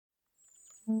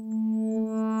You're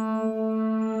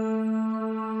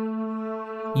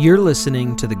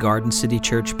listening to the Garden City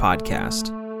Church podcast.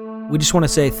 We just want to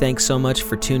say thanks so much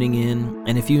for tuning in,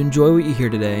 and if you enjoy what you hear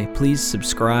today, please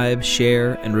subscribe,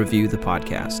 share, and review the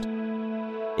podcast.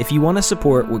 If you want to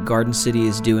support what Garden City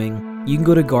is doing, you can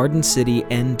go to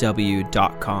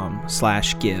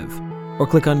gardencitynw.com/give or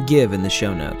click on Give in the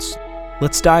show notes.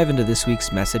 Let's dive into this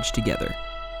week's message together.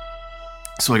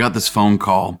 So I got this phone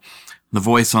call. The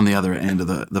voice on the other end of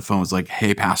the phone was like,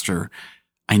 "Hey, Pastor,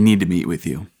 I need to meet with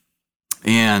you."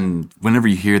 And whenever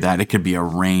you hear that, it could be a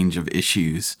range of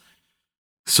issues.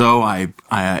 So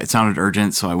it sounded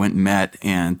urgent, so I went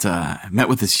and met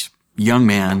with this young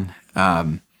man.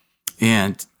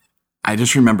 And I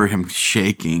just remember him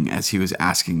shaking as he was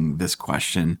asking this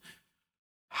question: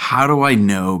 how do I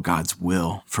know God's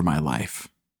will for my life?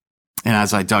 And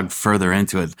as I dug further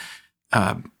into it,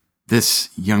 this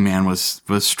young man was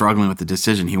struggling with the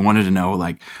decision. He wanted to know,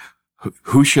 like,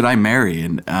 who should I marry?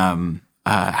 And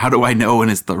how do I know when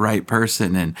it's the right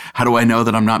person? And how do I know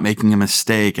that I'm not making a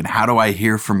mistake? And how do I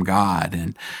hear from God?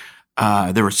 And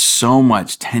there was so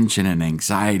much tension and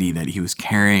anxiety that he was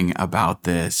carrying about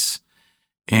this.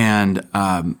 And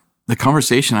the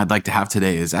conversation I'd like to have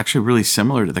today is actually really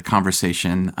similar to the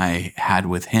conversation I had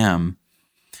with him.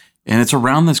 And it's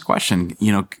around this question,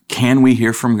 can we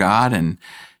hear from God and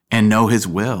know his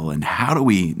will? And how do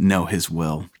we know his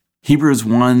will? Hebrews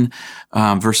 1,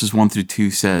 verses 1 through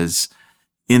 2 says,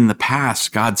 "In the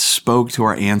past, God spoke to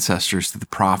our ancestors through the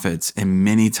prophets and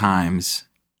many times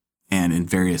and in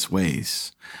various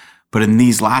ways. But in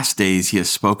these last days, he has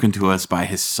spoken to us by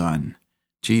his Son,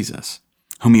 Jesus,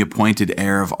 whom he appointed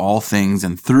heir of all things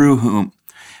and through whom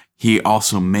he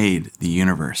also made the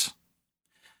universe."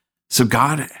 So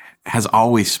God has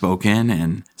always spoken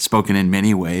and spoken in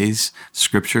many ways: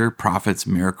 scripture, prophets,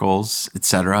 miracles,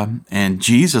 etc. And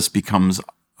Jesus becomes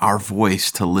our voice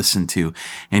to listen to.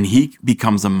 And he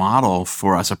becomes a model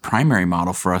for us, a primary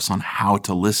model for us on how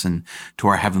to listen to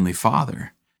our Heavenly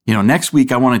Father. Next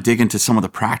week, I want to dig into some of the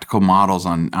practical models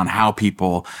on how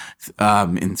people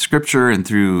in scripture and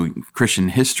through Christian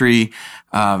history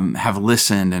have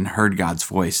listened and heard God's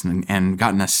voice and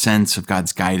gotten a sense of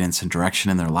God's guidance and direction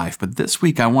in their life. But this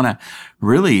week, I want to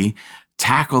really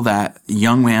tackle that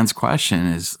young man's question: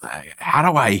 is how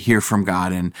do I hear from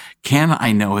God, and can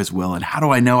I know his will, and how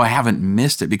do I know I haven't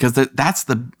missed it? Because that's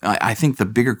I think the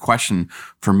bigger question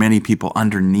for many people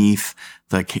underneath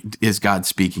is God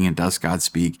speaking, and does God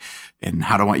speak, and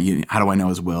how do I know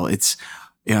his will? It's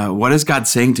what is God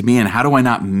saying to me, and how do I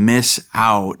not miss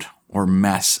out or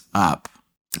mess up?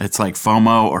 It's like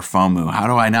FOMO or FOMO. How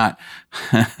do I not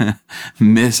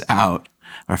miss out,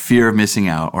 or fear of missing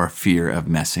out, or fear of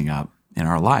messing up in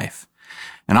our life?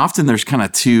 And often there's kind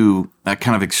of two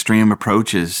kind of extreme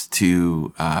approaches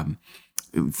to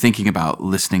thinking about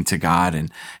listening to God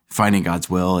and finding God's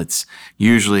will. It's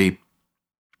usually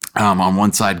on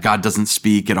one side, God doesn't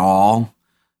speak at all.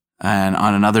 And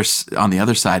on the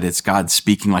other side, it's God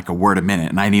speaking like a word a minute.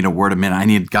 And I need a word a minute. I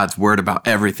need God's word about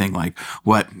everything, like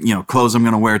what, clothes I'm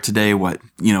going to wear today, what,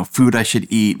 food I should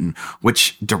eat, and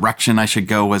which direction I should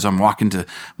go as I'm walking to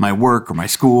my work or my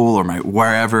school or my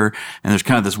wherever. And there's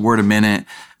kind of this word a minute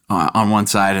on one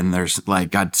side, and there's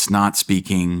like God's not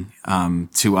speaking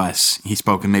to us. He's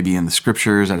spoken maybe in the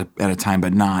scriptures at a time,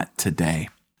 but not today.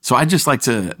 So I'd just like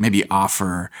to maybe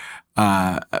offer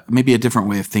maybe a different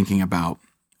way of thinking about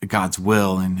God's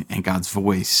will and God's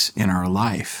voice in our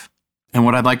life. And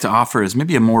what I'd like to offer is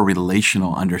maybe a more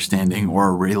relational understanding or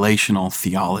a relational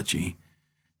theology.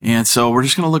 And so we're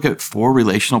just going to look at 4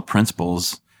 relational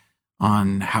principles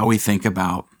on how we think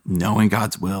about knowing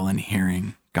God's will and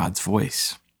hearing God's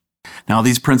voice. Now,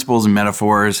 these principles and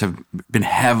metaphors have been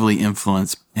heavily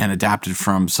influenced and adapted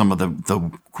from some of the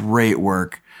great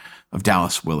work of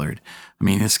Dallas Willard. I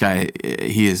mean, this guy,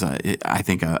 he is, I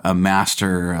think, a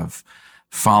master of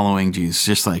following Jesus,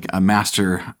 just like a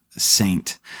master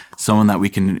saint, someone that we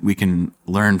can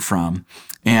learn from.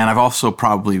 And I've also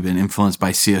probably been influenced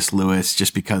by C.S. Lewis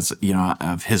just because,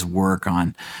 of his work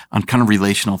on kind of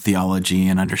relational theology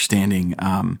and understanding,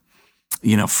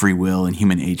 free will and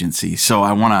human agency. So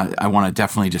I want to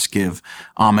definitely just give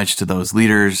homage to those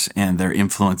leaders and their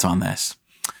influence on this.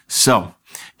 So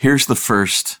here's the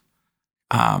first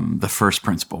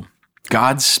principle.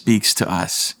 God speaks to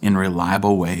us in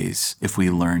reliable ways if we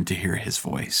learn to hear his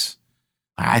voice.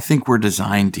 I think we're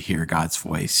designed to hear God's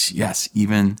voice, yes,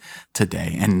 even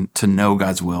today, and to know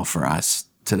God's will for us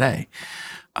today.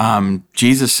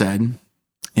 Jesus said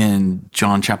in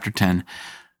John chapter 10,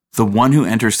 The one who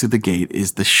enters through the gate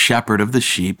is the shepherd of the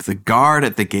sheep. The guard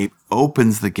at the gate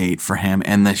opens the gate for him,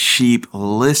 and the sheep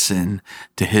listen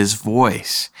to his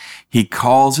voice. He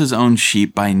calls his own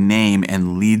sheep by name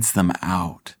and leads them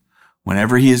out.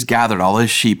 Whenever he has gathered all his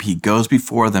sheep, he goes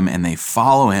before them, and they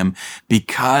follow him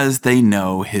because they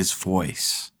know his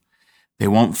voice. They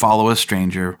won't follow a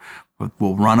stranger, but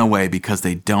will run away because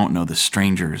they don't know the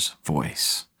stranger's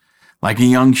voice. Like a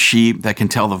young sheep that can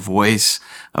tell the voice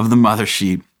of the mother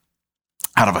sheep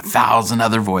out of 1,000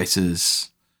 other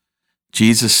voices,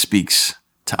 Jesus speaks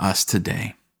to us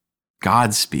today.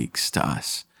 God speaks to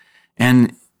us.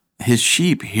 And his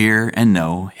sheep hear and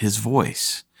know his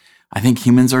voice. I think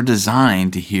humans are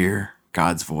designed to hear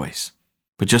God's voice.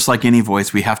 But just like any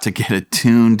voice, we have to get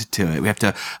attuned to it. We have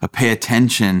to pay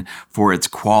attention for its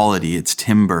quality, its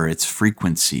timbre, its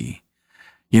frequency.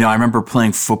 You know, I remember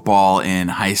playing football in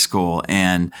high school,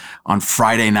 and on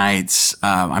Friday nights,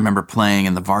 I remember playing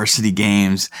in the varsity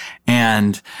games,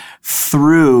 and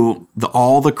through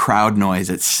all the crowd noise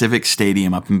at Civic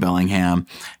Stadium up in Bellingham,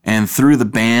 and through the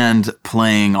band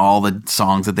playing all the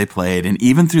songs that they played, and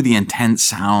even through the intense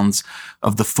sounds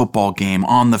of the football game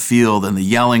on the field and the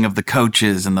yelling of the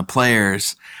coaches and the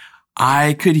players,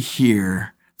 I could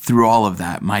hear through all of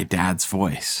that my dad's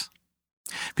voice.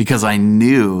 Because I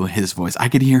knew his voice. I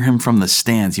could hear him from the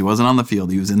stands. He wasn't on the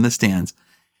field. He was in the stands.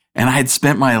 And I had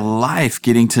spent my life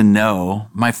getting to know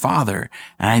my father,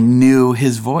 and I knew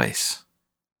his voice.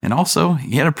 And also,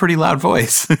 he had a pretty loud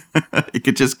voice. He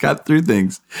could just cut through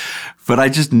things. But I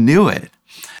just knew it.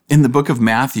 In the book of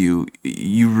Matthew,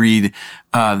 you read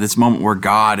this moment where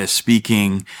God is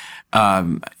speaking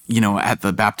at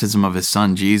the baptism of his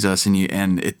son, Jesus,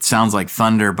 and it sounds like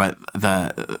thunder, but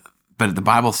the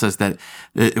Bible says that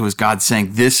it was God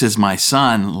saying, "This is my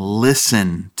son,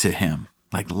 listen to him."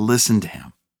 Like, listen to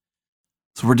him.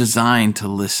 So we're designed to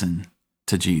listen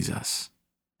to Jesus.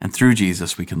 And through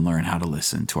Jesus, we can learn how to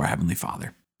listen to our Heavenly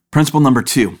Father. Principle number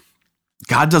 2,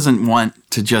 God doesn't want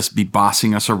to just be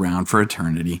bossing us around for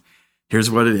eternity. Here's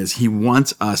what it is. He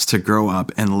wants us to grow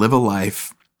up and live a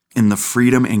life in the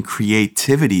freedom and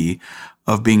creativity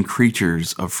of being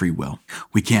creatures of free will.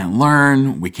 We can't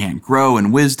learn, we can't grow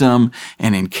in wisdom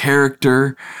and in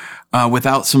character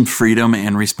without some freedom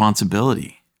and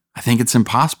responsibility. I think it's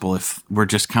impossible if we're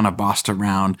just kind of bossed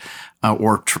around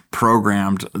or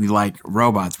programmed like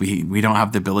robots. We don't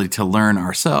have the ability to learn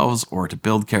ourselves or to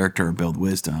build character or build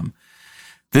wisdom.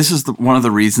 This is one of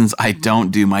the reasons I don't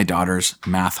do my daughter's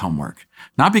math homework.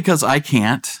 Not because I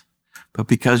can't, but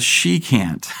because she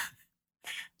can't.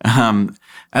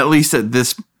 At least at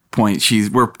this point,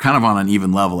 we're kind of on an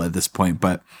even level at this point.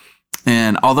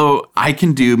 And although I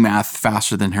can do math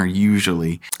faster than her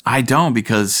usually, I don't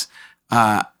because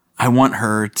I want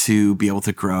her to be able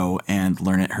to grow and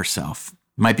learn it herself.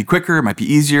 It might be quicker, it might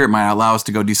be easier, it might allow us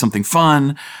to go do something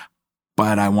fun,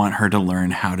 but I want her to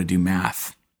learn how to do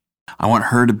math. I want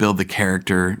her to build the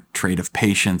character trait of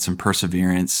patience and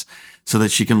perseverance so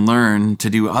that she can learn to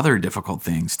do other difficult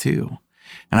things too.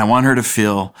 And I want her to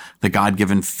feel the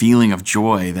God-given feeling of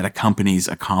joy that accompanies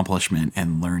accomplishment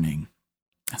and learning.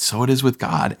 And so it is with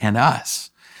God and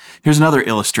us. Here's another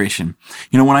illustration.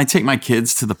 You know, when I take my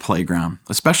kids to the playground,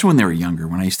 especially when they were younger,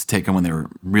 when I used to take them when they were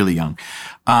really young,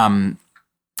 I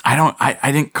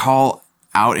didn't call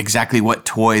out exactly what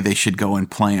toy they should go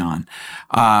and play on.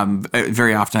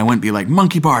 Very often I wouldn't be like,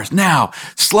 monkey bars now,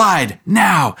 slide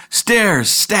now, stairs,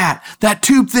 stat, that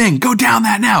tube thing, go down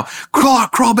that now,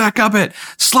 crawl back up it,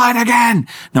 slide again.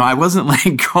 No, I wasn't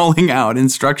like calling out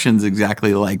instructions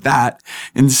exactly like that.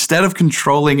 Instead of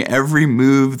controlling every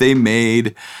move they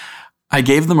made, I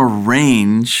gave them a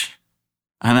range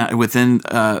within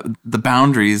the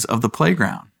boundaries of the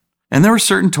playground. And there were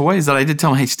certain toys that I did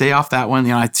tell them, hey, stay off that one.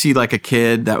 You know, I'd see like a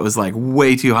kid that was like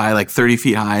way too high, like 30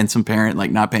 feet high, and some parent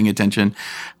like not paying attention,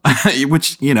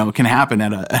 which, you know, can happen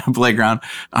at a playground.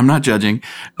 I'm not judging.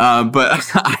 But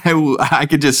I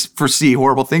could just foresee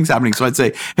horrible things happening. So I'd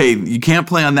say, hey, you can't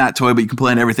play on that toy, but you can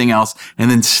play on everything else.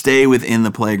 And then stay within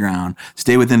the playground,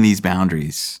 stay within these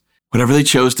boundaries. Whatever they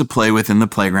chose to play within the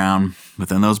playground,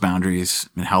 within those boundaries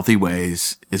in healthy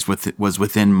ways was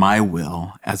within my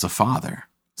will as a father.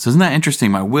 So isn't that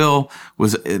interesting? My will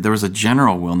there was a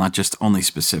general will, not just only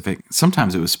specific.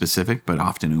 Sometimes it was specific, but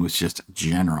often it was just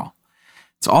general.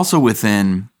 It's also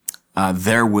within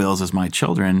their wills as my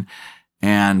children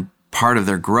and part of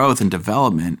their growth and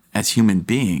development as human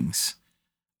beings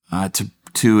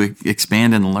to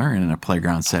expand and learn in a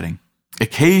playground setting.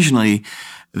 Occasionally,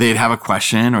 they'd have a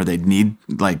question or they'd need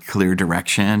like clear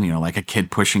direction, you know, like a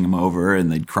kid pushing them over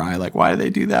and they'd cry like, why do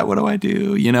they do that? What do I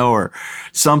do? You know, or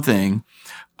something.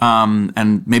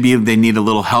 And maybe they need a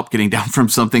little help getting down from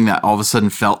something that all of a sudden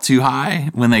felt too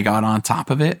high when they got on top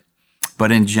of it.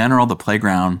 But in general, the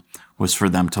playground was for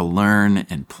them to learn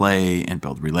and play and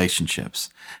build relationships.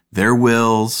 Their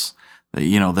wills,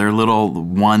 their little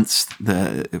wants,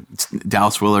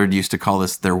 Dallas Willard used to call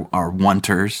this our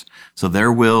wanters. So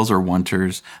their wills are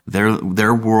wanters.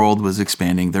 Their world was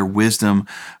expanding. Their wisdom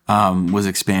was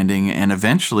expanding. And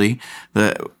eventually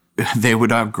they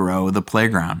would outgrow the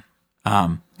playground.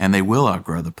 And they will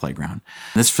outgrow the playground.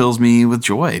 This fills me with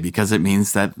joy because it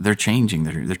means that they're changing,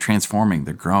 they're transforming,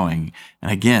 they're growing.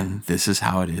 And again, this is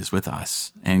how it is with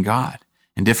us and God.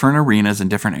 In different arenas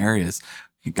and different areas,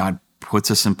 God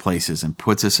puts us in places and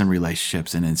puts us in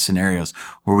relationships and in scenarios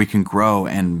where we can grow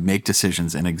and make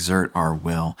decisions and exert our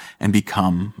will and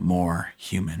become more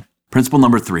human. Principle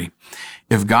number 3,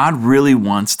 if God really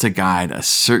wants to guide a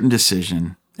certain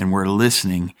decision and we're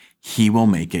listening, he will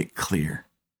make it clear.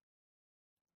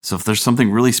 So if there's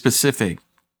something really specific,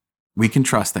 we can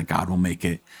trust that God will make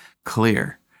it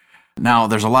clear. Now,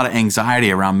 there's a lot of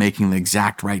anxiety around making the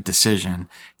exact right decision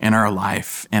in our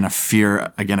life and a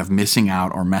fear, again, of missing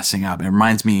out or messing up. It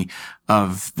reminds me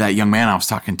of that young man I was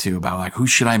talking to about like, who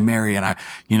should I marry? And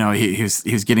he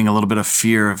was getting a little bit of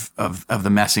fear of the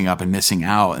messing up and missing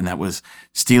out. And that was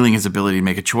stealing his ability to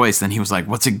make a choice. Then he was like,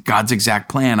 what's God's exact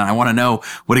plan? And I want to know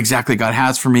what exactly God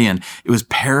has for me. And it was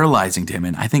paralyzing to him.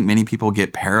 And I think many people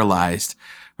get paralyzed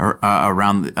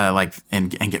around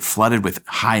and get flooded with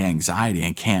high anxiety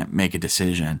and can't make a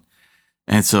decision.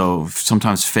 And so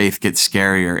sometimes faith gets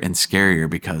scarier and scarier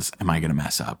because am I going to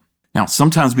mess up? Now,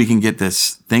 sometimes we can get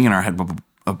this thing in our head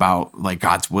about like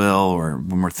God's will, or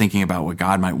when we're thinking about what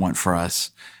God might want for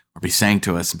us or be saying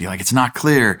to us and be like, it's not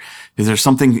clear. Is there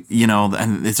something,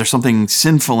 and is there something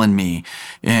sinful in me?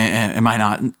 Am I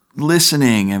not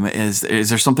listening? Is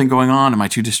there something going on? Am I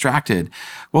too distracted?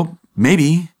 Well,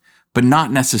 maybe, but not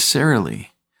necessarily.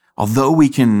 Although we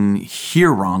can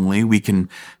hear wrongly, we can,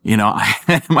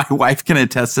 my wife can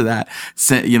attest to that.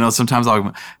 Sometimes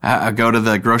I'll go to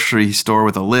the grocery store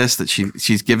with a list that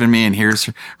she's given me, and here's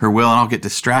her will, and I'll get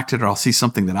distracted, or I'll see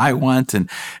something that I want. And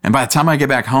by the time I get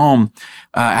back home,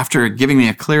 after giving me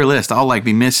a clear list, I'll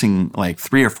be missing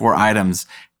 3 or 4 items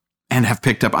and have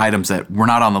picked up items that were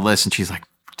not on the list. And she's like,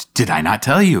 did I not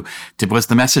tell you? Was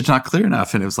the message not clear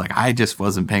enough? And it was like, I just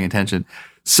wasn't paying attention.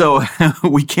 So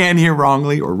we can hear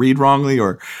wrongly or read wrongly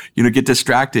or, get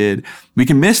distracted. We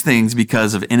can miss things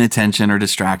because of inattention or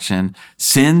distraction.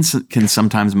 Sins can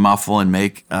sometimes muffle and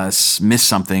make us miss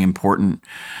something important.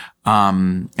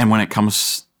 And when it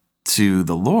comes to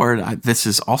the Lord, this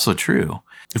is also true.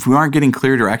 If we aren't getting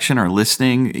clear direction or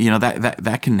listening,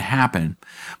 that can happen.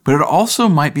 But it also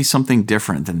might be something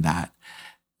different than that.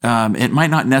 It might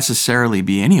not necessarily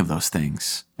be any of those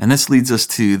things. And this leads us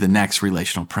to the next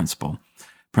relational principle.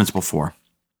 Principle 4.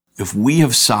 If we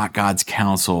have sought God's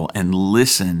counsel and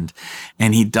listened,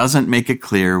 and he doesn't make it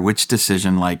clear which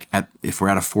decision, if we're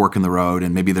at a fork in the road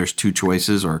and maybe there's 2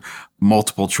 choices or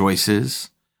multiple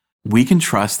choices, we can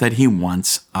trust that he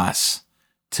wants us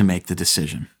to make the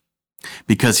decision.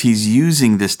 Because he's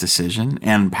using this decision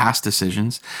and past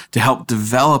decisions to help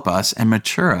develop us and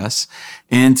mature us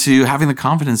into having the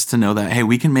confidence to know that, hey,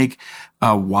 we can make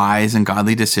wise and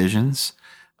godly decisions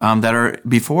that are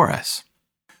before us.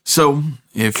 So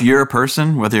if you're a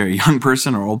person, whether you're a young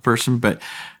person or old person, but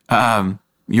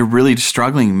you're really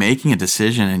struggling making a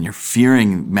decision and you're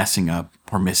fearing messing up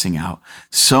or missing out,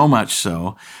 so much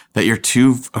so that you're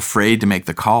too afraid to make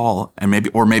the call, and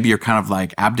maybe you're kind of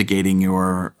like abdicating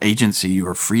your agency,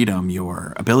 your freedom,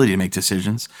 your ability to make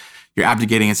decisions. You're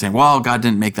abdicating and saying, well, God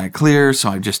didn't make that clear, so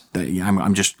I'm just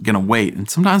going to wait. And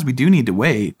sometimes we do need to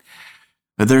wait.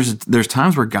 But there's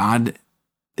times where God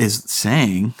is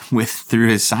saying through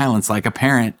his silence, like a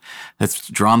parent that's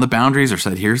drawn the boundaries or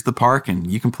said, here's the park and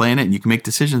you can play in it and you can make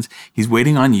decisions. He's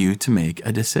waiting on you to make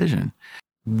a decision.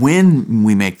 When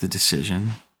we make the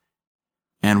decision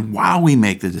and while we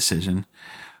make the decision,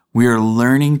 we are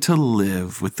learning to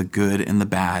live with the good and the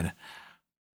bad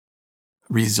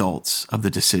results of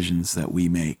the decisions that we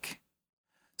make.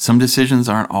 Some decisions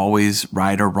aren't always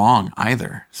right or wrong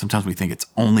either. Sometimes we think it's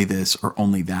only this or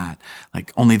only that,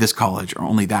 like only this college or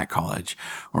only that college,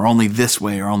 or only this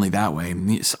way or only that way.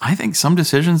 I think some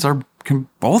decisions can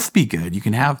both be good. You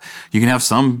can have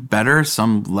some better,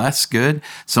 some less good,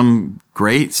 some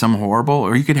great, some horrible,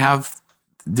 or you could have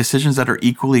decisions that are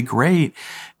equally great.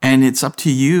 And it's up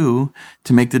to you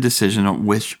to make the decision on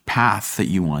which path that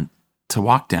you want to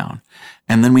walk down.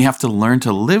 And then we have to learn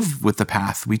to live with the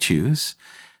path we choose,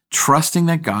 trusting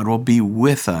that God will be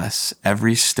with us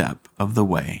every step of the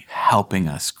way, helping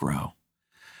us grow.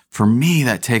 For me,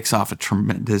 that takes off a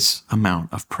tremendous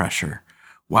amount of pressure.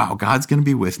 Wow, God's going to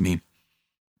be with me.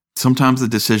 Sometimes the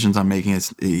decisions I'm making,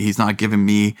 he's not giving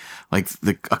me like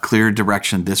a clear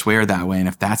direction this way or that way. And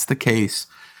if that's the case,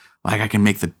 like I can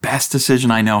make the best decision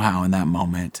I know how in that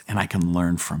moment, and I can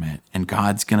learn from it. And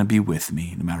God's going to be with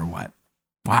me no matter what.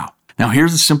 Wow. Now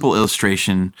here's a simple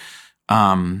illustration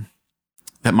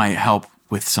that might help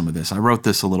with some of this. I wrote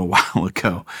this a little while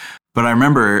ago, but I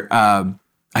remember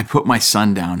I put my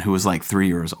son down, who was like 3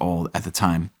 years old at the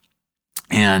time.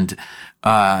 And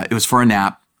it was for a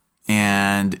nap.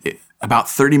 And about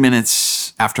 30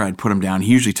 minutes after I'd put him down,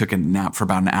 he usually took a nap for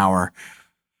about an hour.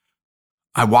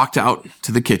 I walked out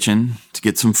to the kitchen to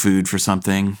get some food for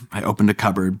something. I opened a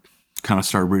cupboard, kind of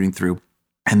started rooting through.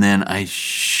 And then I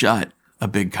shut a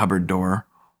big cupboard door,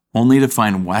 only to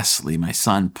find Wesley, my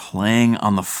son, playing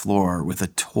on the floor with a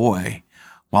toy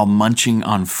while munching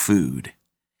on food.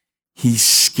 He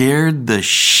scared the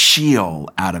sheol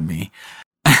out of me.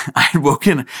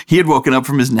 He had woken up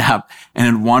from his nap and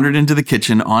had wandered into the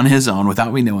kitchen on his own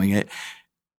without me knowing it.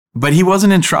 But he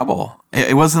wasn't in trouble.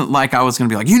 It wasn't like I was going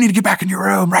to be like, you need to get back in your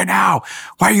room right now.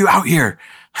 Why are you out here?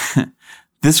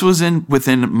 This was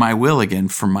within my will again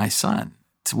for my son.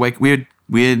 To wake. We had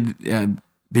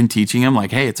been teaching him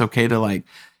like, hey, it's okay to like,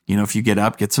 if you get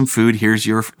up, get some food. Here's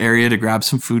your area to grab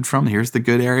some food from. Here's the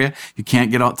good area. You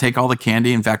can't take all the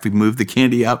candy. In fact, we moved the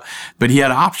candy up, but he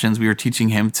had options. We were teaching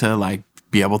him to like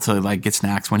be able to like get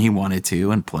snacks when he wanted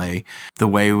to and play the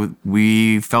way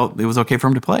we felt it was okay for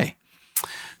him to play.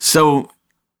 So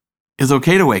it was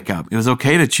okay to wake up. It was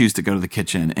okay to choose to go to the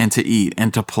kitchen and to eat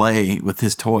and to play with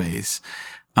his toys.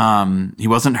 He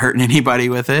wasn't hurting anybody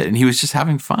with it, and he was just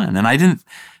having fun. And I didn't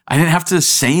have to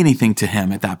say anything to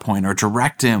him at that point or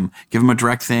direct him, give him a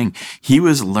direct thing. He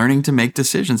was learning to make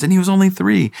decisions, and he was only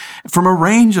 3. From a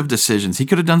range of decisions, he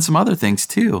could have done some other things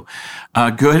too,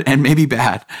 good and maybe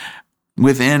bad,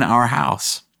 within our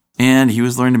house. And he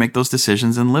was learning to make those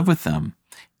decisions and live with them,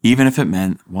 even if it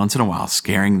meant once in a while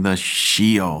scaring the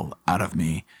sheol out of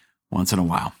me once in a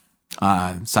while.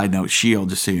 Side note, sheol,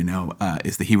 just so you know,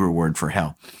 is the Hebrew word for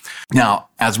hell. Now,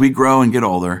 as we grow and get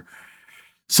older,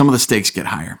 some of the stakes get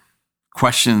higher.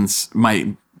 Questions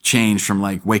might change from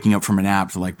like waking up from a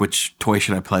nap to like, which toy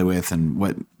should I play with and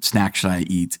what snack should I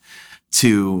eat,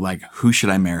 to like, who should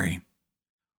I marry?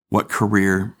 What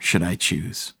career should I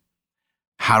choose?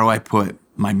 How do I put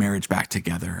my marriage back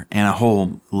together? And a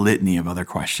whole litany of other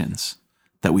questions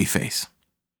that we face.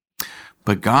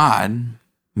 But God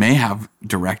may have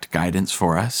direct guidance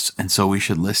for us, and so we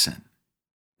should listen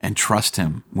and trust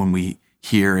him when we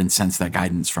hear and sense that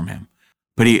guidance from him.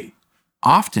 But he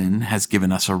often has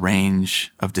given us a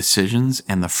range of decisions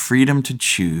and the freedom to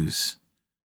choose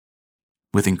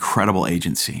with incredible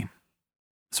agency.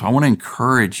 So I want to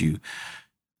encourage you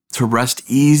to rest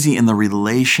easy in the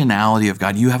relationality of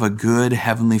God. You have a good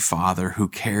heavenly Father who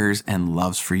cares and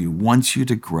loves for you, wants you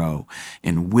to grow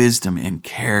in wisdom and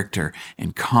character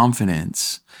and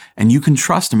confidence. And you can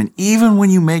trust him. And even when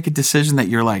you make a decision that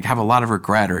you're like, have a lot of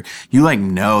regret, or you like,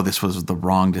 know this was the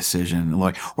wrong decision,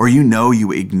 like, or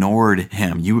you ignored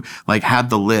him. You like had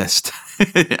the list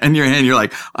in your hand. You're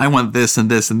like, I want this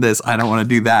and this and this. I don't want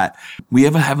to do that. We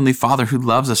have a heavenly Father who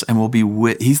loves us and will be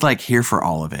he's like here for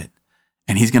all of it.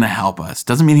 And he's going to help us.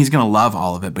 Doesn't mean he's going to love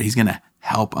all of it, but he's going to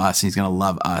help us. And he's going to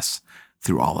love us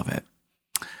through all of it.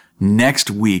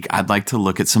 Next week, I'd like to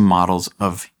look at some models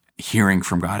of hearing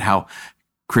from God, how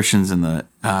Christians in the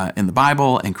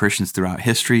Bible and Christians throughout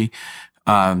history,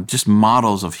 just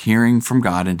models of hearing from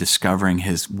God and discovering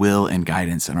his will and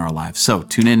guidance in our lives. So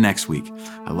tune in next week.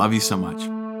 I love you so much.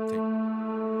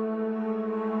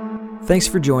 Thanks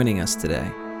for joining us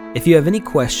today. If you have any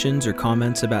questions or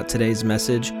comments about today's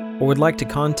message, or would like to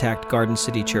contact Garden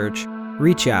City Church,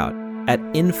 reach out at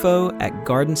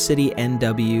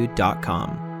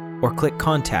info@gardencitynw.com or click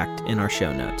contact in our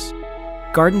show notes.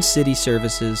 Garden City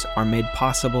services are made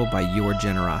possible by your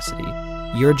generosity.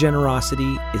 Your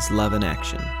generosity is love in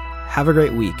action. Have a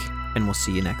great week, and we'll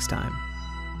see you next time.